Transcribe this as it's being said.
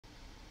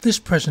This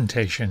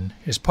presentation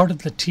is part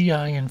of the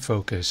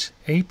TI-Nfocus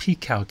AP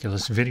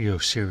Calculus video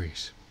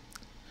series.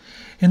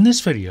 In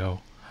this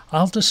video,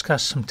 I'll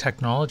discuss some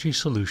technology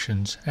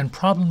solutions and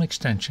problem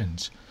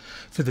extensions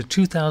for the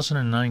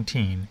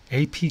 2019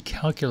 AP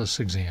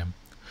Calculus exam,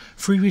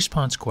 free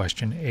response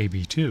question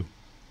AB2.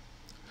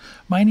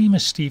 My name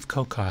is Steve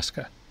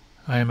Kokoska.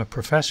 I am a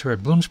professor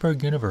at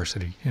Bloomsburg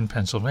University in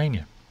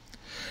Pennsylvania,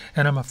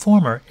 and I'm a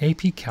former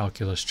AP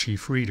Calculus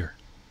chief reader.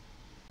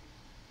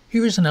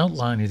 Here is an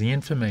outline of the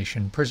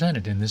information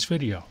presented in this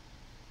video.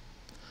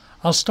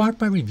 I'll start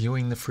by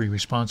reviewing the free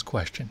response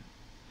question,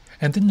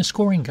 and then the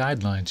scoring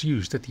guidelines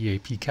used at the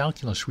AP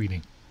Calculus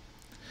reading.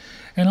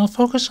 And I'll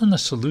focus on the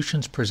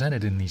solutions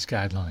presented in these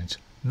guidelines,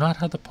 not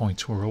how the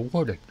points were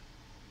awarded.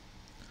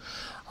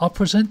 I'll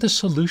present the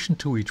solution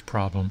to each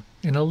problem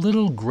in a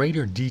little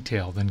greater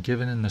detail than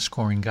given in the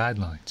scoring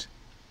guidelines.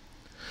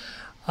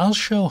 I'll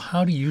show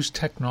how to use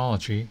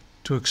technology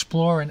to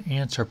explore and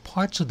answer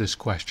parts of this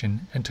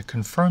question and to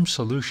confirm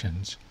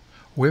solutions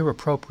where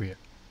appropriate.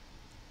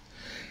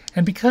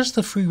 And because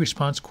the free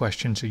response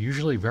questions are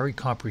usually very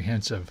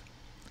comprehensive,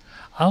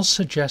 I'll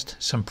suggest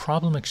some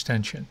problem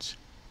extensions,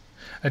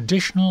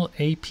 additional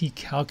AP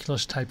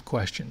Calculus type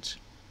questions,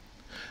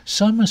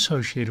 some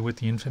associated with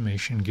the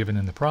information given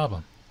in the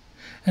problem,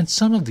 and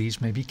some of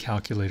these may be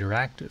calculator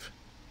active.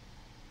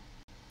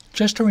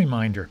 Just a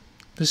reminder,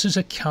 this is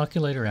a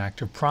calculator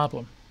active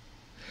problem,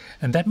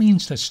 and that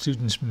means that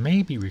students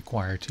may be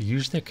required to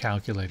use their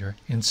calculator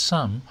in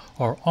some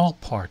or all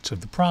parts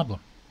of the problem.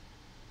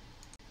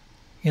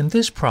 In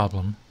this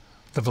problem,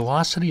 the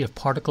velocity of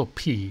particle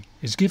p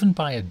is given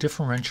by a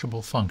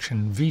differentiable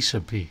function v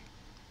sub p.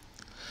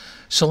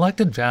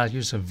 Selected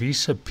values of v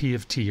sub p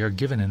of t are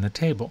given in the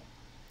table,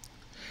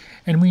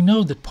 and we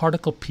know that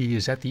particle p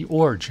is at the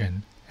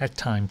origin at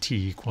time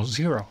t equals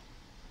 0.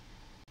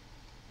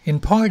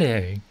 In part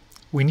A,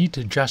 we need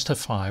to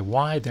justify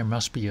why there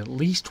must be at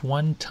least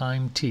one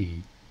time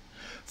t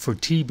for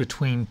t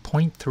between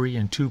 0.3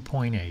 and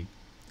 2.8,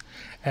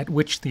 at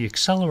which the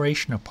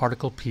acceleration of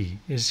particle p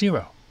is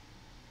 0.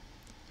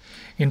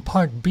 In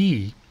part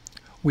B,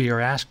 we are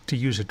asked to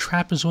use a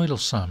trapezoidal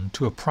sum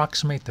to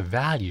approximate the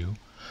value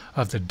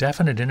of the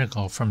definite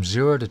integral from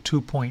 0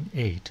 to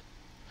 2.8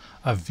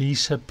 of v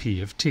sub p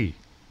of t.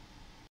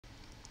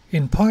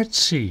 In part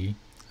C,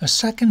 a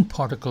second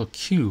particle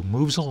q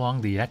moves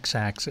along the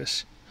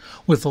x-axis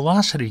with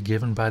velocity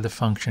given by the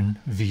function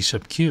v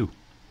sub q.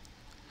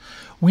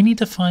 We need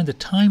to find the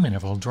time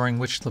interval during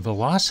which the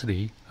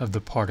velocity of the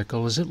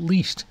particle is at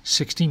least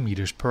 60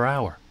 meters per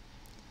hour.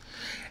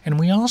 And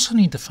we also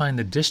need to find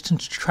the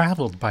distance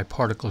traveled by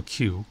particle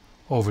q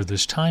over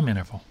this time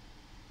interval.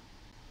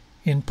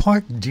 In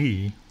part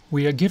D,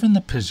 we are given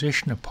the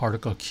position of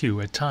particle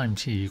q at time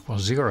t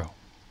equals 0.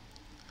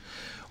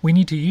 We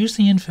need to use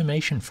the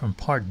information from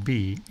part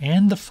B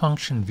and the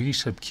function v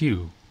sub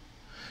q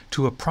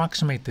to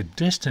approximate the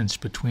distance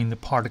between the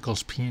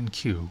particles p and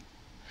q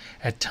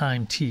at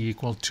time t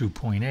equal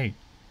 2.8.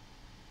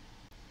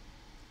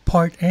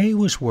 Part A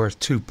was worth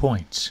 2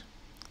 points,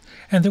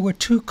 and there were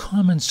two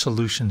common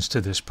solutions to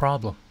this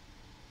problem.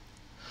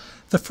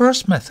 The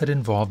first method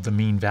involved the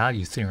mean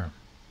value theorem.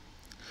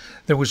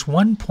 There was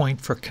 1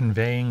 point for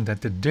conveying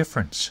that the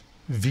difference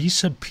v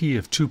sub p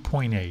of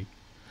 2.8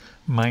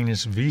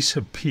 minus v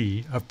sub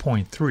p of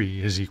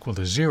 0.3 is equal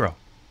to 0.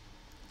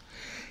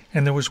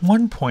 And there was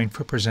 1 point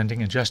for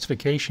presenting a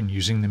justification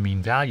using the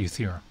mean value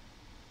theorem.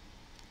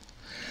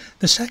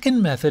 The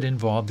second method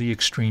involved the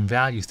extreme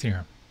value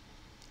theorem.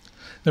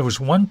 There was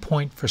 1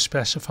 point for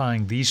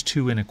specifying these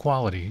two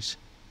inequalities,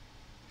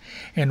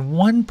 and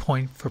 1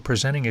 point for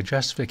presenting a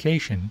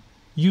justification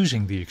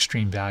using the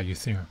extreme value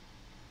theorem.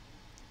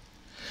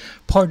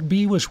 Part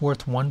B was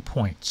worth 1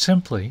 point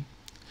simply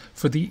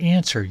for the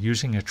answer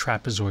using a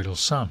trapezoidal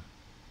sum.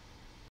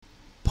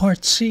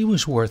 Part C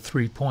was worth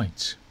 3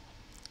 points.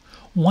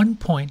 1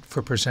 point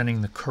for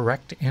presenting the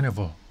correct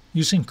interval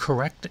using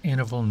correct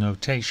interval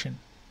notation,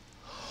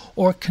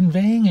 or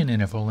conveying an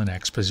interval in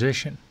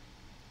exposition.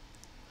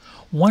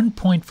 1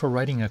 point for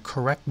writing a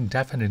correct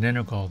definite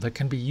integral that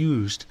can be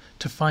used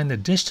to find the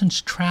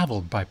distance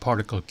traveled by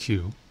particle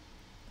q,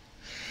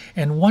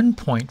 and 1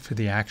 point for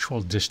the actual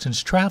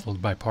distance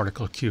traveled by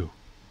particle q.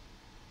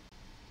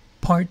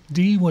 Part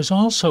D was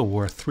also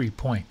worth 3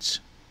 points.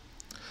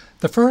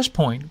 The first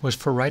point was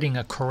for writing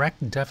a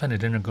correct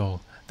definite integral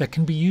that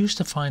can be used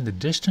to find the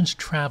distance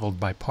traveled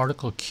by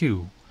particle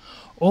q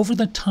over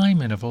the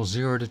time interval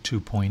 0 to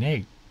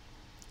 2.8.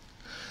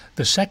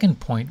 The second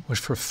point was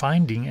for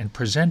finding and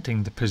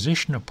presenting the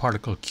position of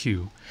particle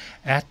q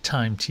at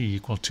time t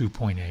equal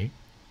 2.8.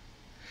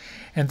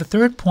 And the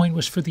third point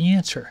was for the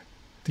answer,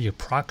 the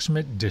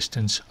approximate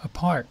distance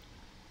apart.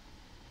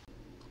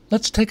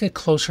 Let's take a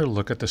closer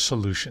look at the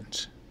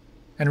solutions.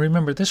 And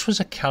remember, this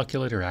was a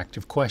calculator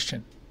active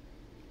question.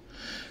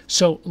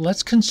 So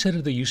let's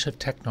consider the use of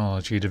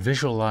technology to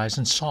visualize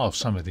and solve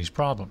some of these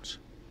problems.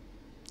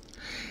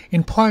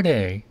 In part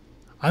A,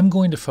 I'm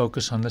going to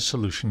focus on the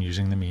solution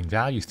using the mean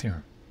value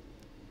theorem.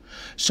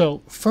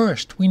 So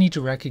first, we need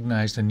to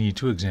recognize the need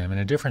to examine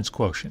a difference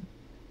quotient.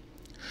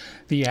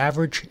 The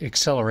average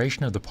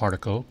acceleration of the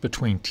particle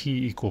between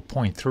t equal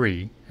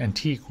 0.3 and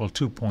t equal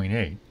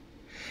 2.8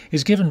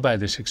 is given by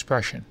this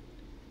expression,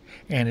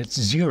 and it's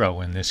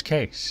 0 in this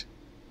case.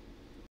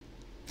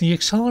 The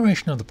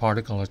acceleration of the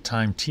particle at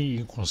time t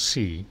equals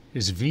c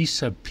is v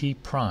sub p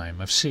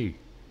prime of c.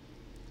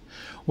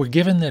 We're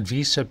given that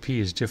v sub p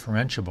is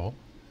differentiable,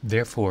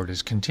 therefore it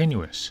is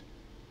continuous.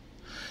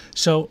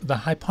 So the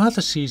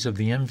hypotheses of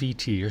the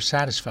MVT are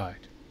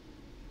satisfied.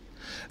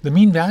 The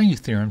mean value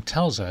theorem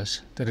tells us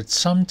that at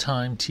some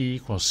time t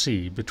equals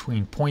c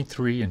between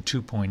 0.3 and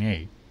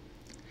 2.8,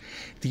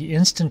 the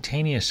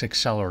instantaneous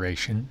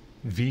acceleration,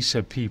 v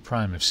sub p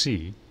prime of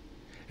c,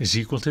 is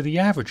equal to the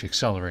average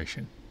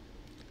acceleration.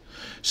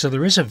 So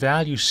there is a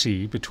value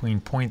c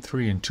between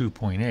 0.3 and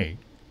 2.8,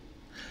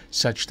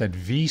 such that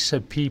v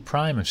sub p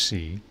prime of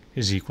c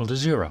is equal to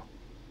 0.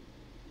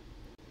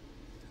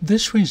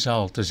 This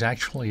result is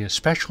actually a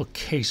special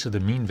case of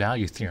the mean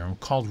value theorem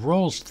called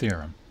Rolle's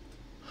theorem,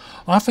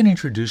 often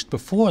introduced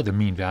before the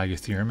mean value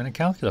theorem in a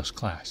calculus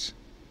class.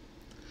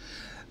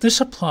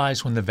 This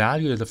applies when the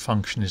value of the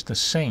function is the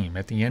same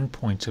at the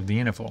endpoints of the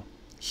interval.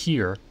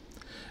 Here,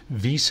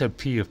 v sub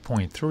p of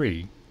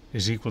 0.3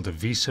 is equal to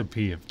v sub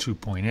p of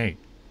 2.8.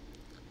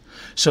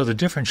 So the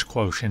difference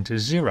quotient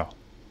is 0.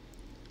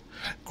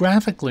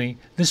 Graphically,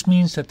 this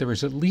means that there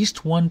is at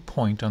least one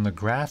point on the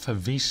graph of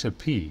v sub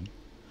p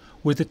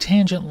where the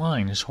tangent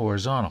line is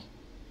horizontal.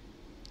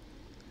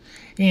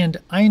 And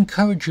I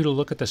encourage you to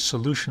look at the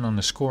solution on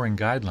the scoring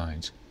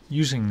guidelines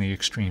using the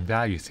extreme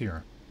value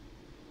theorem.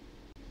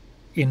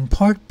 In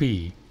Part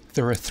B,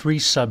 there are 3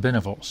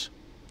 subintervals.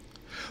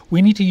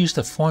 We need to use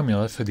the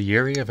formula for the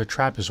area of a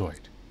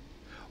trapezoid,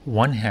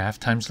 1/2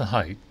 times the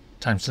height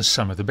times the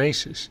sum of the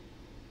bases.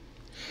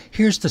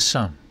 Here's the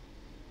sum.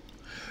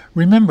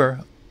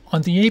 Remember,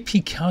 on the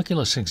AP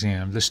Calculus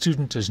exam, the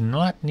student does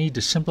not need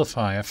to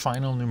simplify a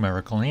final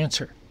numerical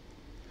answer.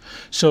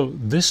 So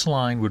this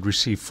line would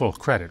receive full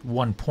credit,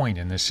 1 point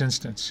in this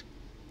instance.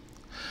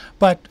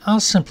 But I'll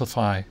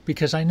simplify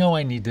because I know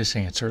I need this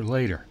answer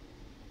later.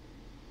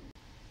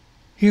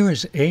 Here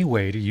is a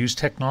way to use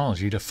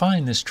technology to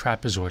find this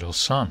trapezoidal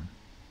sum.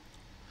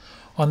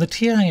 On the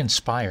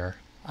TI-Nspire,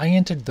 I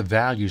entered the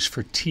values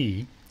for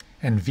t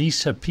and v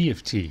sub p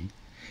of t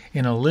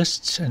in a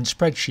lists and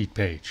spreadsheet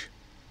page.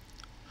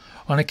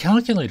 On a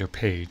calculator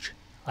page,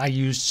 I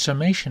used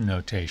summation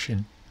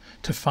notation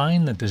to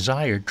find the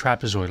desired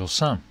trapezoidal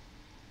sum.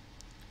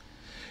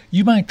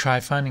 You might try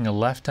finding a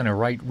left and a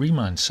right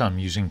Riemann sum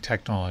using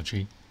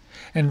technology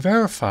and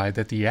verify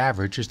that the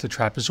average is the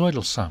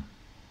trapezoidal sum.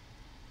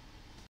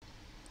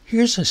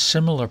 Here's a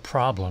similar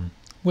problem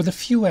with a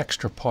few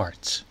extra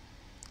parts.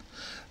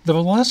 The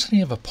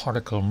velocity of a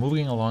particle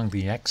moving along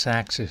the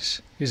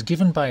x-axis is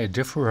given by a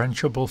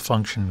differentiable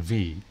function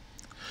v,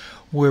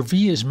 where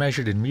v is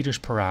measured in meters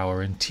per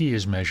hour and t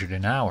is measured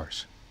in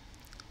hours.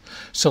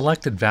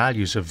 Selected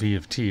values of v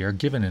of t are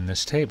given in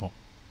this table.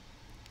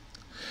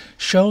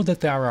 Show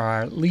that there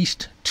are at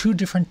least 2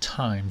 different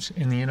times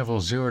in the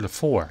interval 0 to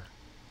 4,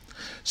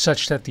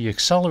 such that the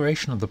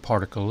acceleration of the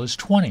particle is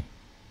 20.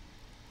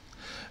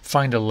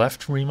 Find a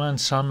left Riemann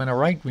sum and a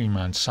right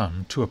Riemann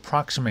sum to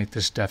approximate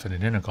this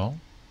definite integral,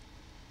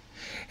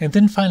 and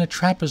then find a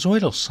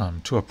trapezoidal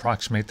sum to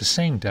approximate the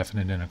same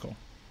definite integral.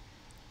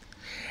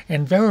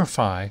 And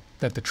verify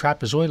that the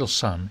trapezoidal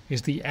sum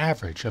is the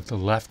average of the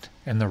left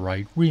and the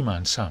right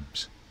Riemann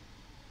sums.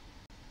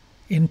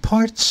 In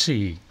Part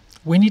C,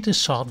 we need to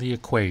solve the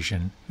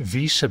equation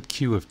v sub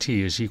q of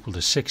t is equal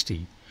to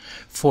 60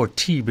 for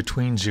t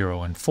between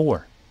 0 and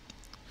 4.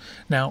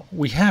 Now,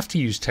 we have to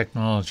use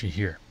technology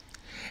here,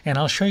 and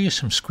I'll show you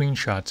some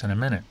screenshots in a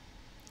minute.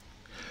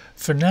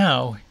 For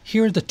now,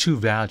 here are the 2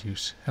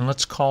 values, and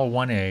let's call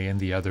one A and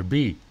the other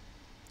B.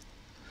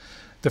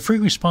 The free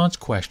response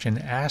question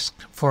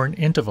asked for an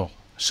interval,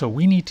 so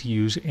we need to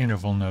use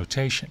interval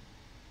notation.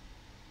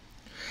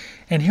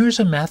 And here's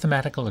a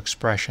mathematical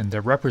expression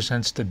that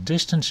represents the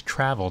distance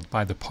traveled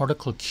by the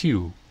particle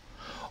q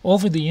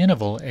over the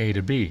interval a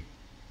to b.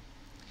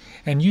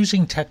 And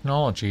using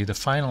technology, the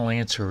final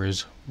answer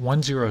is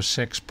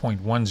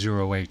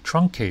 106.108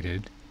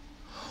 truncated,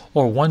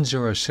 or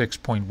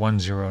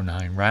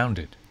 106.109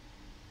 rounded.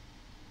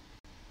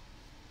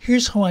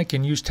 Here's how I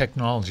can use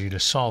technology to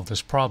solve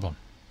this problem.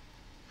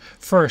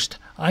 First,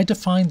 I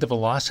defined the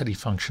velocity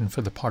function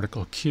for the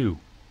particle q.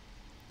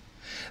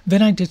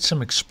 Then I did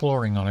some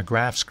exploring on a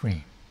graph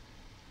screen.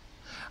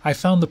 I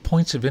found the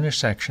points of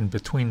intersection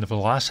between the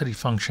velocity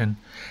function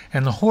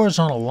and the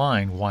horizontal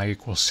line y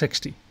equals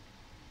 60.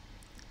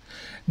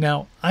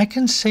 Now, I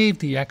can save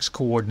the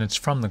x-coordinates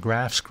from the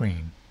graph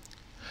screen,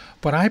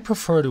 but I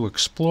prefer to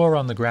explore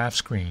on the graph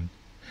screen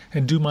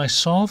and do my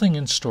solving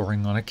and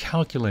storing on a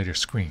calculator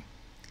screen,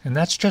 and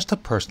that's just a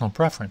personal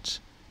preference.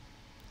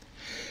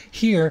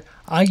 Here,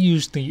 I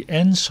used the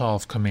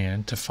nsolve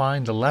command to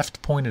find the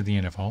left point of the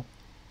interval,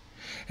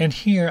 and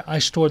here I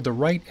stored the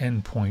right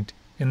endpoint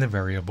in the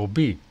variable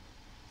b.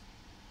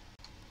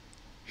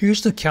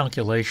 Here's the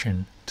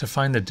calculation to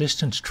find the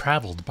distance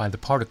traveled by the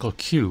particle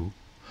q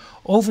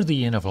over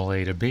the interval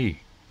a to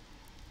b.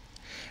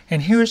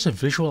 And here is a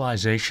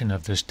visualization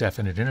of this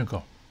definite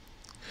integral.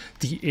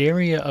 The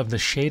area of the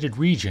shaded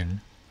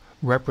region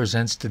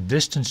represents the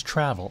distance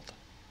traveled,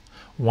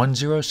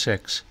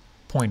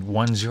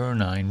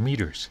 106.109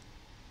 meters.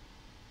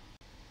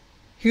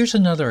 Here's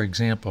another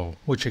example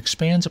which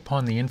expands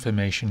upon the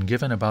information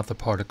given about the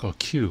particle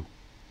q.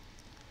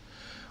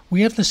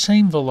 We have the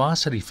same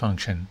velocity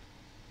function,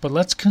 but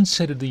let's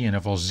consider the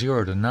interval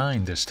 0 to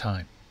 9 this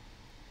time.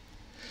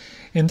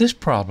 In this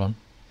problem,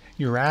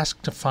 you're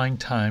asked to find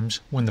times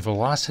when the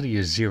velocity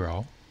is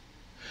 0,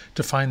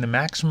 to find the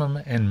maximum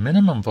and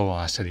minimum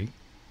velocity,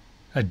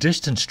 a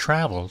distance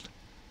traveled,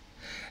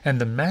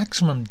 and the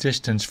maximum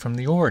distance from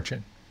the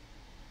origin.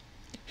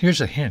 Here's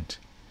a hint.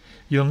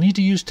 You'll need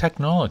to use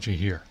technology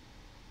here.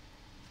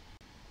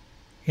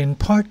 In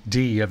Part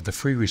D of the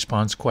free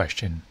response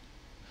question,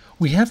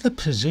 we have the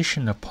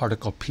position of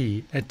particle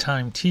P at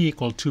time t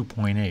equal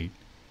 2.8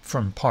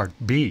 from Part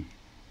B.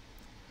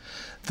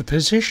 The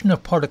position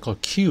of particle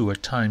Q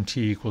at time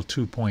t equal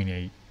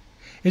 2.8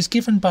 is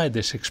given by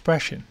this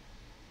expression,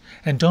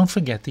 and don't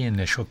forget the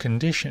initial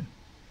condition.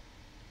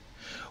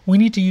 We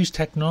need to use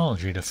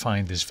technology to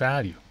find this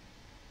value.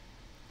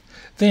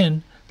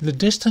 Then, the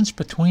distance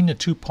between the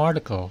two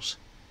particles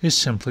is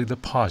simply the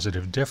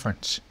positive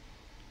difference.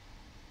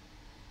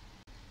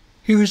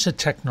 Here is a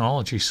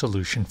technology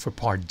solution for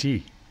Part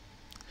D.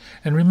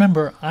 And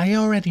remember, I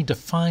already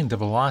defined the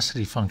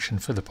velocity function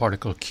for the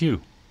particle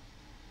q.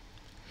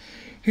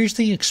 Here's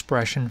the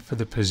expression for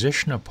the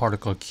position of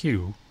particle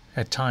q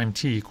at time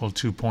t equal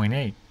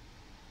 2.8.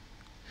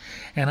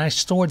 And I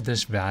stored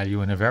this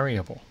value in a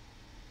variable.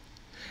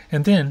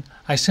 And then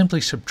I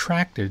simply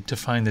subtracted to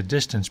find the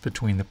distance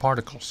between the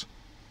particles.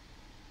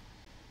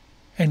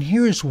 And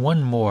here is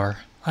one more,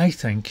 I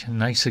think,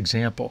 nice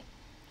example.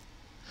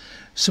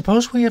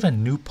 Suppose we have a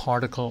new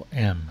particle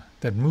m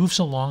that moves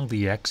along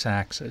the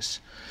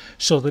x-axis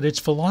so that its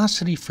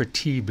velocity for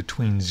t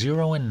between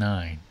 0 and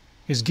 9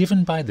 is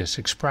given by this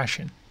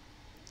expression.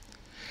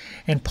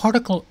 And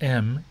particle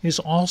m is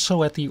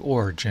also at the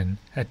origin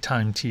at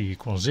time t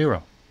equals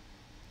 0.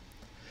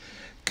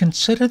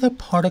 Consider the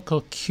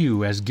particle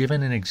q as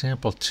given in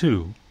example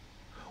 2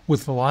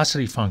 with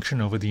velocity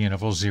function over the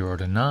interval 0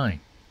 to 9.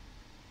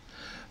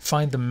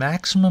 Find the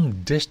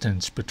maximum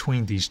distance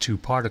between these two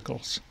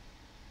particles.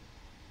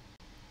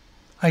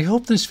 I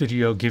hope this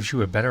video gives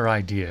you a better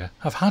idea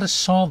of how to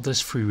solve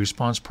this free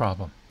response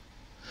problem.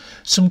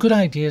 Some good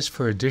ideas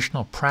for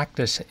additional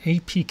practice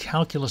AP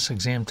Calculus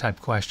exam type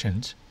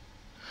questions,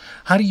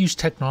 how to use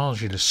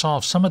technology to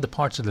solve some of the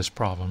parts of this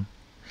problem,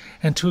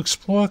 and to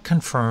explore,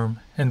 confirm,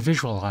 and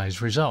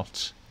visualize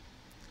results.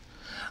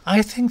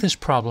 I think this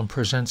problem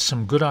presents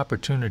some good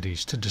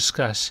opportunities to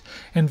discuss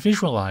and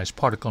visualize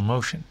particle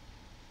motion.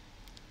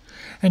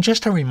 And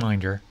just a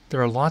reminder,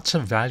 there are lots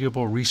of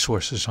valuable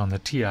resources on the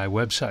TI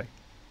website.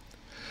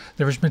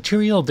 There is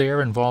material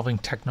there involving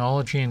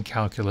technology and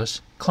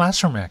calculus,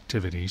 classroom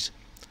activities,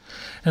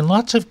 and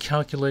lots of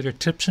calculator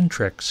tips and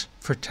tricks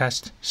for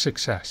test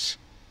success.